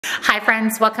Hi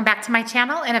friends, welcome back to my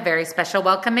channel and a very special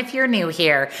welcome if you're new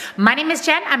here. My name is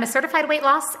Jen. I'm a certified weight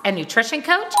loss and nutrition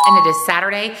coach, and it is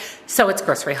Saturday, so it's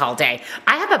grocery haul day.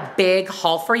 I have a big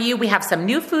haul for you. We have some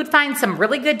new food finds, some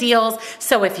really good deals.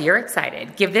 So if you're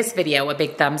excited, give this video a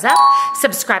big thumbs up.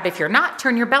 Subscribe if you're not,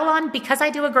 turn your bell on because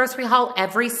I do a grocery haul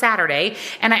every Saturday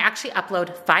and I actually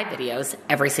upload 5 videos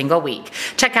every single week.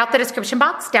 Check out the description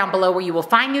box down below where you will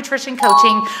find nutrition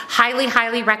coaching.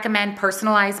 Highly recommend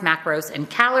personalized macros and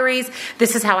calories.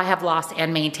 This is how I have lost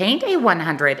and maintained a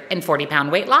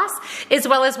 140-pound weight loss, as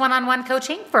well as one-on-one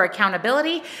coaching for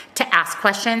accountability, to ask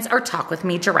questions or talk with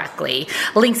me directly.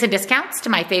 Links and discounts to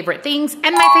my favorite things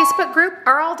and my Facebook group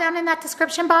are all down in that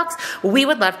description box. We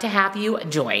would love to have you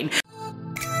join.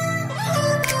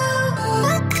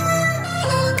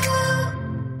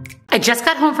 I just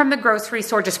got home from the grocery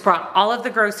store, just brought all of the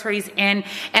groceries in,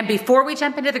 and before we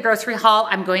jump into the grocery haul,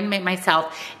 I'm going to make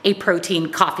myself a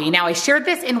protein coffee. Now, I shared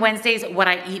this in Wednesday's What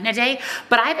I Eat in a Day,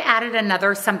 but I've added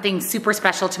another something super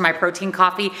special to my protein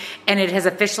coffee, and it has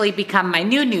officially become my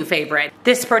new favorite.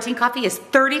 This protein coffee is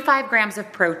 35 grams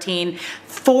of protein,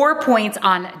 4 points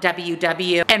on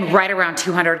WW, and right around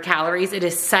 200 calories. It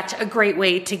is such a great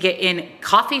way to get in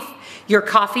your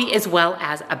coffee as well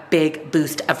as a big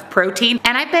boost of protein.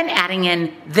 And I've been adding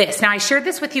in this. Now, I shared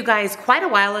this with you guys quite a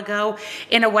while ago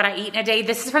in a What I Eat in a Day.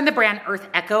 This is from the brand Earth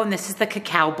Echo, and this is the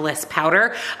Cacao Bliss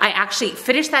powder. I actually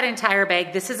finished that entire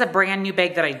bag. This is a brand new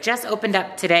bag that I just opened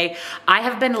up today. I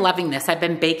have been loving this. I've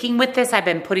been baking with this. I've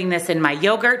been putting this in my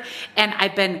yogurt, and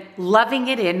I've been loving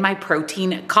it in my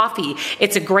protein coffee.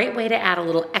 It's a great way to add a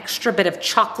little extra bit of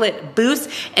chocolate boost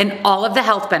and all of the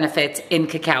health benefits in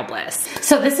Cacao Bliss.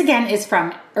 So this again is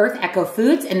from Earth Echo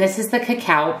Foods, and this is the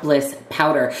Cacao Bliss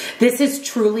powder. This is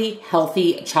truly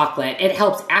healthy chocolate. It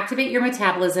helps activate your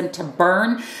metabolism to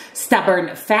burn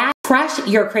stubborn fat, crush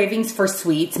your cravings for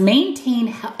sweets,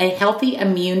 maintain a healthy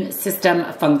immune system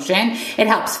function. It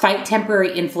helps fight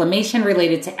temporary inflammation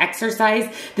related to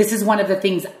exercise. This is one of the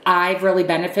things I've really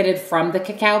benefited from the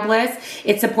Cacao Bliss.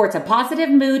 It supports a positive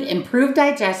mood, improved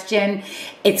digestion.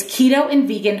 It's keto and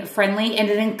vegan friendly, and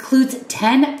it includes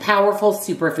 10 powerful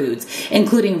superfoods,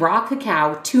 including raw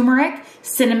cacao, turmeric,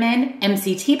 cinnamon,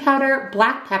 MCT powder,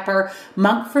 black pepper,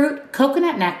 monk fruit,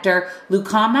 coconut nectar,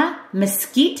 lucama,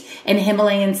 mesquite, and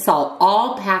Himalayan salt,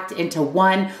 all packed into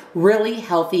one really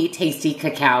healthy, tasty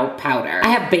cacao powder. I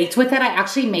have baked with it. I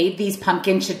actually made these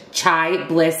pumpkin chai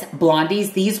bliss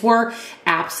blondies. These were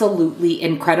absolutely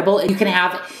incredible. You can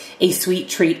have a sweet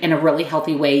treat in a really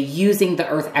healthy way using the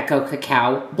Earth Echo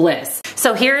Cacao Bliss.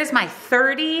 So here is my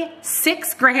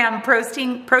 36-gram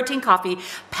protein coffee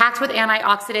packed with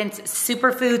antioxidants,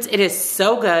 superfoods. It is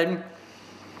so good.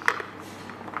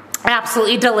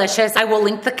 Absolutely delicious. I will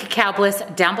link the Cacao Bliss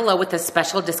down below with a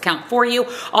special discount for you.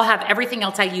 I'll have everything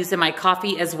else I use in my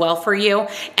coffee as well for you.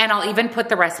 And I'll even put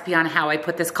the recipe on how I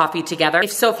put this coffee together.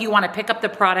 If you want to pick up the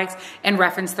products and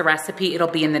reference the recipe, it'll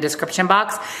be in the description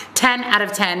box. 10 out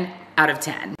of 10 out of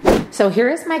 10. So here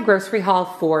is my grocery haul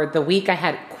for the week. I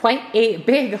had quite a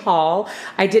big haul.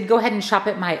 I did go ahead and shop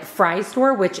at my Fry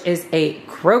store, which is a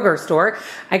Kroger store.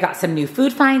 I got some new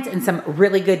food finds and some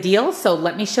really good deals. So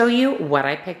let me show you what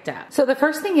I picked up. So the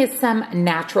first thing is some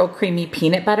natural creamy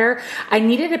peanut butter. I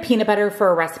needed a peanut butter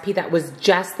for a recipe that was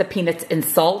just the peanuts and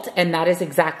salt, and that is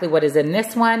exactly what is in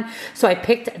this one. So I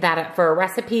picked that up for a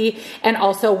recipe, and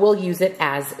also we'll use it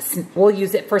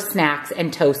for snacks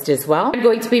and toast as well. I'm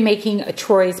going to be making a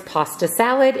Troy's pasta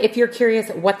salad. If you're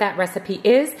curious what that recipe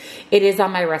is, it is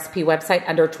on my recipe website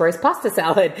under Troy's pasta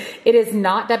salad. It is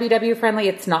not WW friendly.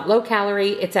 It's not low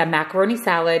calorie. It's a macaroni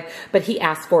salad, but he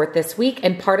asked for it this week,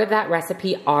 and part of that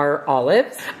recipe are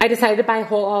olives. I decided to buy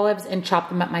whole olives and chop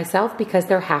them up myself because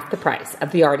they're half the price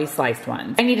of the already sliced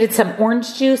ones. I needed some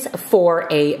orange juice for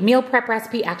a meal prep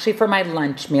recipe, actually for my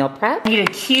lunch meal prep. I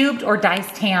needed cubed or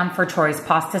diced ham for Troy's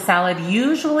pasta salad.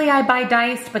 Usually I buy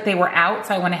diced, but they were out,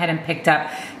 so I went ahead and picked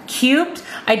up cubed.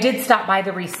 I did stop by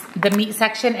the meat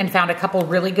section and found a couple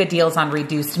really good deals on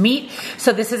reduced meat.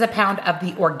 So this is a pound of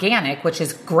the organic, which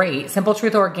is great. Simple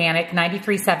Truth Organic,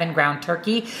 93.7 ground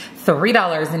turkey,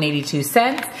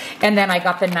 $3.82. And then I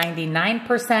got the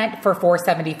 99% for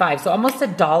 $4.75. So almost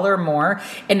 $1 more,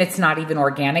 and it's not even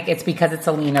organic. It's because it's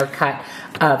a leaner cut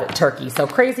of turkey. So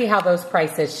crazy how those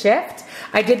prices shift.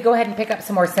 I did go ahead and pick up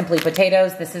some more Simply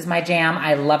Potatoes. This is my jam.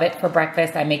 I love it for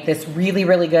breakfast. I make this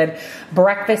really good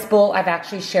breakfast bowl. I've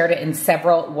actually shared it in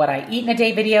several What I Eat in a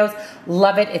Day videos.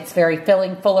 Love it. It's very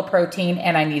filling, full of protein,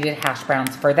 and I needed hash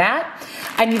browns for that.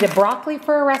 I needed broccoli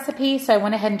for a recipe, so I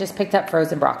went ahead and just picked up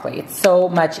frozen broccoli. It's so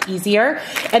much easier.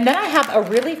 And then I have a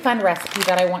really fun recipe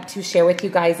that I want to share with you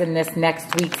guys in this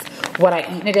next week's What I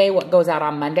Eat in a Day, what goes out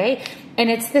on Monday. and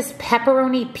it's this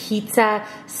pepperoni pizza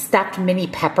stuffed mini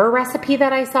pepper recipe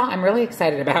that I saw. I'm really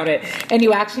excited about it. And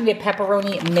you actually get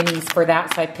pepperoni minis for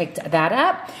that, so I picked that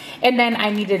up. And then I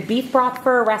needed beef broth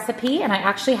for a recipe, and I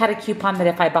actually had a coupon that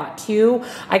if I bought 2,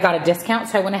 I got a discount,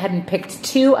 so I went ahead and picked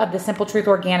 2 of the Simple Truth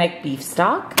Organic beef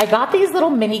stock. I got these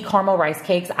little mini caramel rice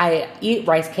cakes. I eat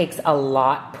rice cakes a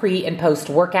lot pre and post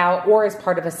workout or as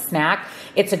part of a snack.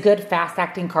 It's a good fast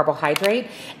acting carbohydrate.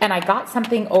 And I got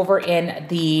something over in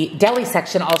the deli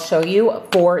section I'll show you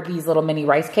for these little mini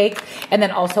rice cakes. And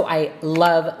then also I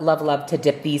love, love, love to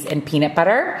dip these in peanut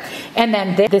butter. And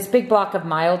then this big block of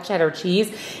mild cheddar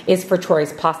cheese is for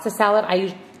Troy's pasta salad.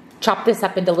 I chop this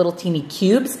up into little teeny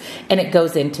cubes and it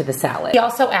goes into the salad. He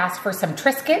also asked for some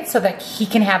Triscuits so that he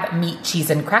can have meat, cheese,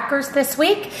 and crackers this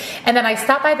week. And then I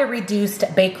stopped by the reduced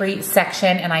bakery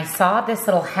section and I saw this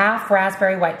little half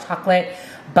raspberry white chocolate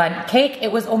bundt cake.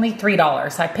 It was only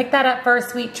 $3. So I picked that up for a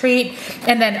sweet treat.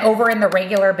 And then over in the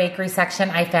regular bakery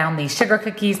section, I found these sugar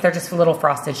cookies. They're just little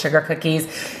frosted sugar cookies.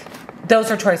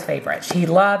 Those are Troy's favorites. He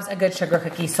loves a good sugar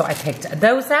cookie, so I picked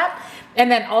those up. And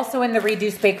then also in the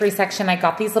reduced bakery section, I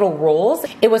got these little rolls.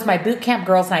 It was my boot camp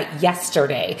girls night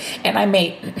yesterday, and I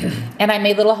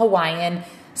made little Hawaiian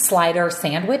slider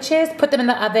sandwiches, put them in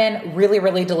the oven, really,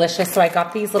 really delicious. So I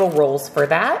got these little rolls for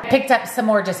that. Picked up some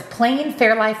more just plain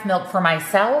Fairlife milk for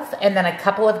myself, and then a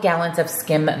couple of gallons of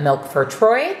skim milk for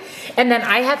Troy. And then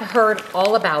I have heard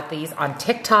all about these on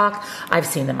TikTok. I've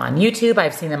seen them on YouTube.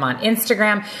 I've seen them on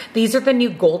Instagram. These are the new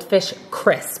Goldfish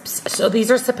Crisps. So these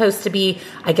are supposed to be,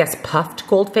 I guess, puffed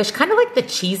goldfish, kind of like the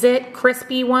Cheez-It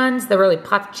crispy ones, the really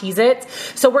puffed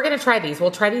Cheez-Its. So we're gonna try these.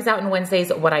 We'll try these out on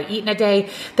Wednesdays, what I eat in a day.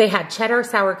 They had cheddar,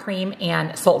 sour cream,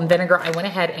 and salt and vinegar. I went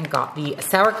ahead and got the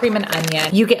sour cream and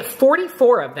onion. You get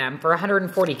 44 of them for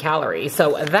 140 calories.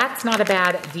 So that's not a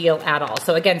bad deal at all.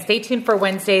 So again, stay tuned for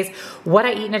Wednesdays. What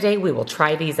I eat in a day, we will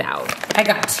try these out. I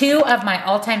got 2 of my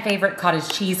all-time favorite cottage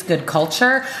cheese, Good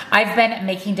Culture. I've been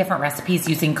making different recipes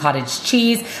using cottage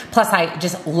cheese. Plus I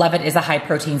just love it as a high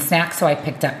protein snack. So I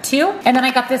picked up 2. And then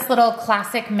I got this little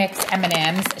classic mix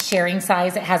M&Ms sharing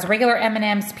size. It has regular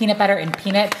M&Ms, peanut butter, and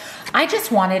peanut. I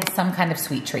just wanted some kind of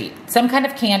sweet treat, some kind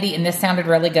of candy, and this sounded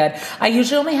really good. I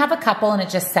usually only have a couple and it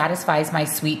just satisfies my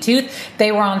sweet tooth.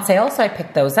 They were on sale, so I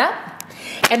picked those up.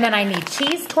 And then I need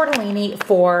cheese tortellini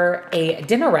for a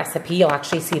dinner recipe. You'll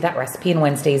actually see that recipe in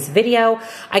Wednesday's video.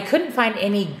 I couldn't find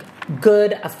any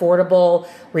good, affordable,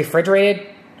 refrigerated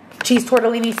cheese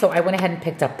tortellini, so I went ahead and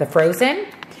picked up the frozen.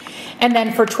 And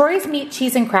then for Troy's meat,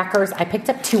 cheese, and crackers, I picked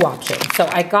up 2 options. So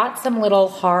I got some little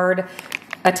hard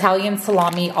Italian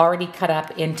salami already cut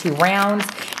up into rounds.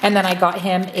 And then I got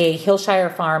him a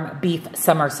Hillshire Farm beef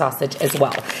summer sausage as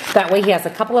well. That way he has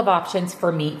a couple of options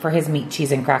for meat, for his meat,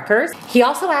 cheese, and crackers. He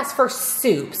also asked for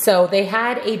soup. So they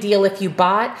had a deal if you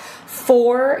bought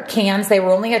 4 cans, they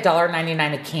were only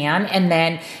 $1.99 a can, and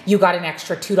then you got an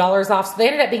extra $2 off. So they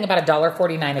ended up being about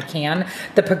 $1.49 a can,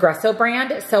 the Progresso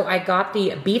brand. So I got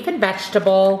the beef and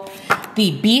vegetable,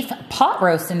 the beef pot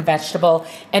roast and vegetable,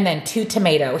 and then 2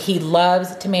 tomato. He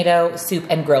loves tomato soup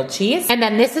and grilled cheese. And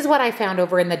then this is what I found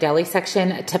over in the deli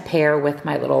section to pair with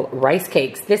my little rice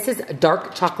cakes. This is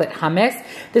dark chocolate hummus.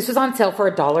 This was on sale for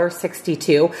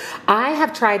 $1.62. I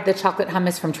have tried the chocolate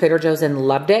hummus from Trader Joe's and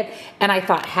loved it. And I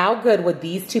thought, how good would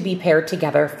these 2 be paired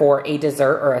together for a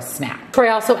dessert or a snack?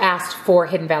 Troy also asked for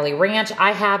Hidden Valley Ranch.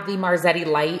 I have the Marzetti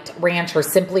Light Ranch or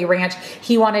Simply Ranch.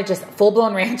 He wanted just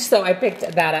full-blown ranch, so I picked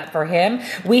that up for him.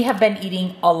 We have been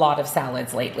eating a lot of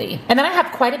salads lately. And then I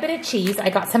have quite a bit of cheese. I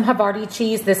got some Havarti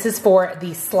cheese. This is for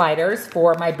the sliders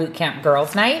for my boot camp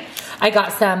girls night. I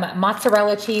got some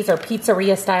mozzarella cheese or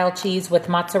pizzeria style cheese with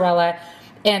mozzarella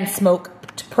and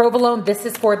smoked provolone. This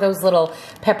is for those little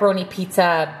pepperoni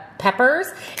pizza peppers.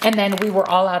 And then we were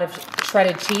all out of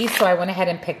shredded cheese, so I went ahead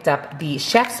and picked up the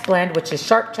Chef's Blend, which is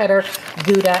sharp cheddar,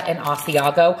 Gouda, and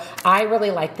Asiago. I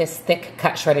really like this thick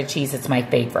cut shredded cheese. It's my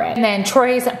favorite. And then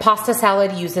Troy's pasta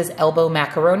salad uses elbow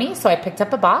macaroni, so I picked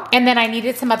up a box. And then I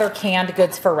needed some other canned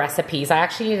goods for recipes. I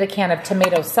actually needed a can of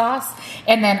tomato sauce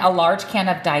and then a large can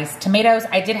of diced tomatoes.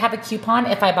 I did have a coupon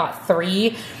if I bought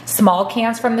 3 small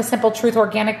cans from the Simple Truth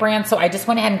Organic brand, so I just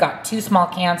went ahead and got 2 small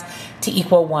cans to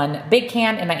equal 1 big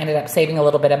can, and I ended up saving a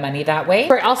little bit of money that way.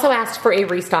 Troy also asked for a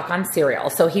restock on cereal.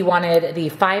 So he wanted the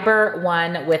fiber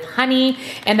one with honey,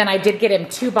 and then I did get him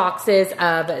 2 boxes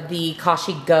of the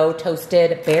Kashi Go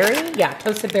Toasted Berry. Yeah,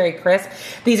 Toasted Berry Crisp.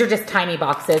 These are just tiny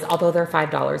boxes, although they're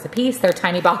 $5 a piece. They're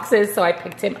tiny boxes, so I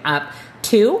picked him up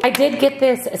 2. I did get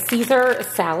this Caesar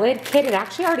salad kit. It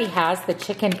actually already has the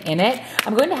chicken in it.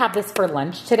 I'm going to have this for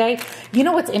lunch today. You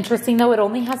know what's interesting though? It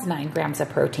only has 9 grams of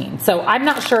protein. So I'm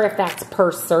not sure if that's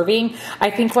per serving. I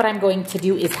think what I'm going to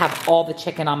do is have all the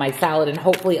chicken on my salad and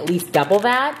hopefully at least double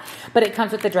that. But it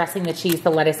comes with the dressing, the cheese,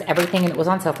 the lettuce, everything, and it was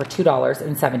on sale for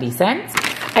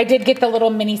 $2.70. I did get the little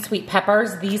mini sweet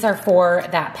peppers. These are for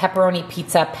that pepperoni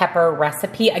pizza pepper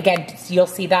recipe. Again, you'll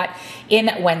see that in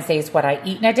Wednesday's What I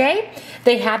Eat in a Day.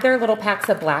 They had their little packs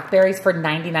of blackberries for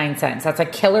 99 cents. That's a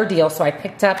killer deal. So I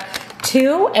picked up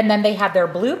 2, and then they had their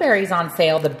blueberries on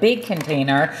sale, the big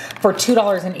container, for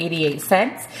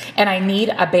 $2.88. And I need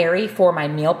a berry for my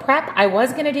meal prep. I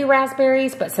was gonna do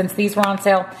raspberries, but since these were on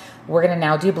sale, we're gonna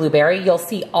now do blueberry. You'll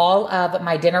see all of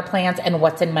my dinner plans and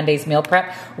what's in Monday's meal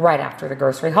prep right after the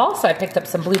grocery haul. So I picked up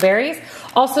some blueberries,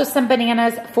 also some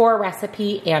bananas for a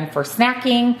recipe and for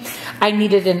snacking. I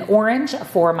needed an orange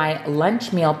for my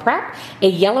lunch meal prep, a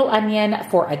yellow onion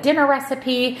for a dinner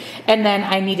recipe, and then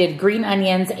I needed green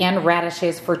onions and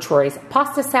radishes for Troy's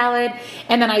pasta salad.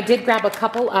 And then I did grab a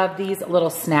couple of these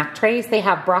little snack trays. They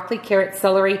have broccoli, carrot,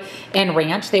 celery, and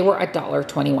ranch. They were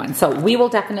 $1.21. So we will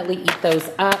definitely eat those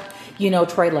up. You know,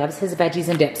 Troy loves his veggies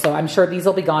and dips, so I'm sure these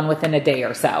will be gone within a day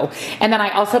or so. And then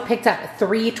I also picked up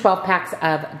 3 12 packs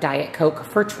of Diet Coke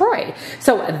for Troy.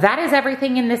 So that is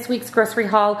everything in this week's grocery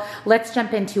haul. Let's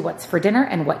jump into what's for dinner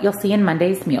and what you'll see in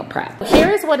Monday's meal prep.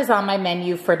 Here is what is on my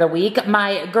menu for the week.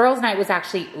 My girls' night was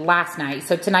actually last night,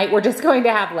 so tonight we're just going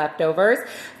to have leftovers.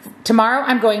 Tomorrow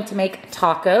I'm going to make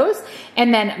tacos,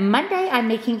 and then Monday I'm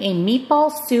making a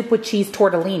meatball soup with cheese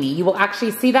tortellini. You will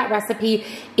actually see that recipe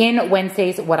in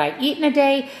Wednesday's What I Eat in a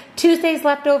Day. Tuesday's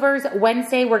leftovers.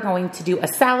 Wednesday we're going to do a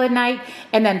salad night,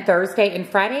 and then Thursday and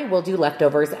Friday we'll do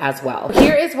leftovers as well.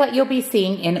 Here is what you'll be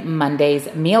seeing in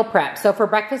Monday's meal prep. So for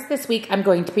breakfast this week I'm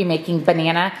going to be making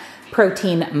banana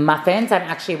protein muffins. I'm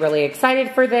actually really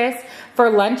excited for this. For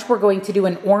lunch, we're going to do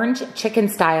an orange chicken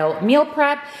style meal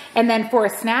prep. And then for a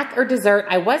snack or dessert,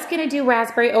 I was gonna do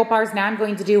raspberry oat bars. Now I'm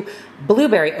going to do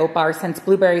blueberry oat bars since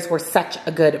blueberries were such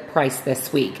a good price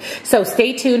this week. So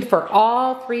stay tuned for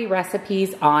all 3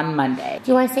 recipes on Monday.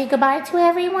 Do I say goodbye to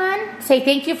everyone? Say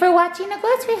thank you for watching the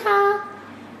grocery haul.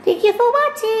 Thank you for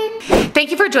watching. Thank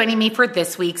you for joining me for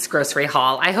this week's grocery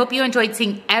haul. I hope you enjoyed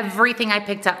seeing everything I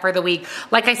picked up for the week.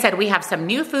 Like I said, we have some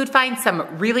new food finds,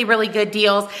 some really, really good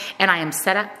deals, and I am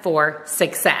set up for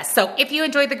success. So if you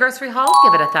enjoyed the grocery haul,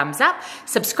 give it a thumbs up,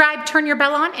 subscribe, turn your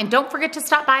bell on, and don't forget to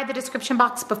stop by the description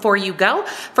box before you go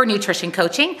for nutrition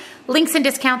coaching, links and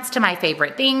discounts to my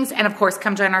favorite things, and of course,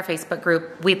 come join our Facebook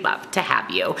group. We'd love to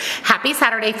have you. Happy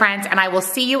Saturday, friends, and I will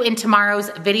see you in tomorrow's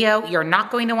video. You're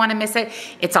not going to want to miss it.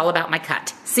 It's all about my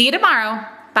cut. See you tomorrow.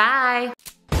 Bye.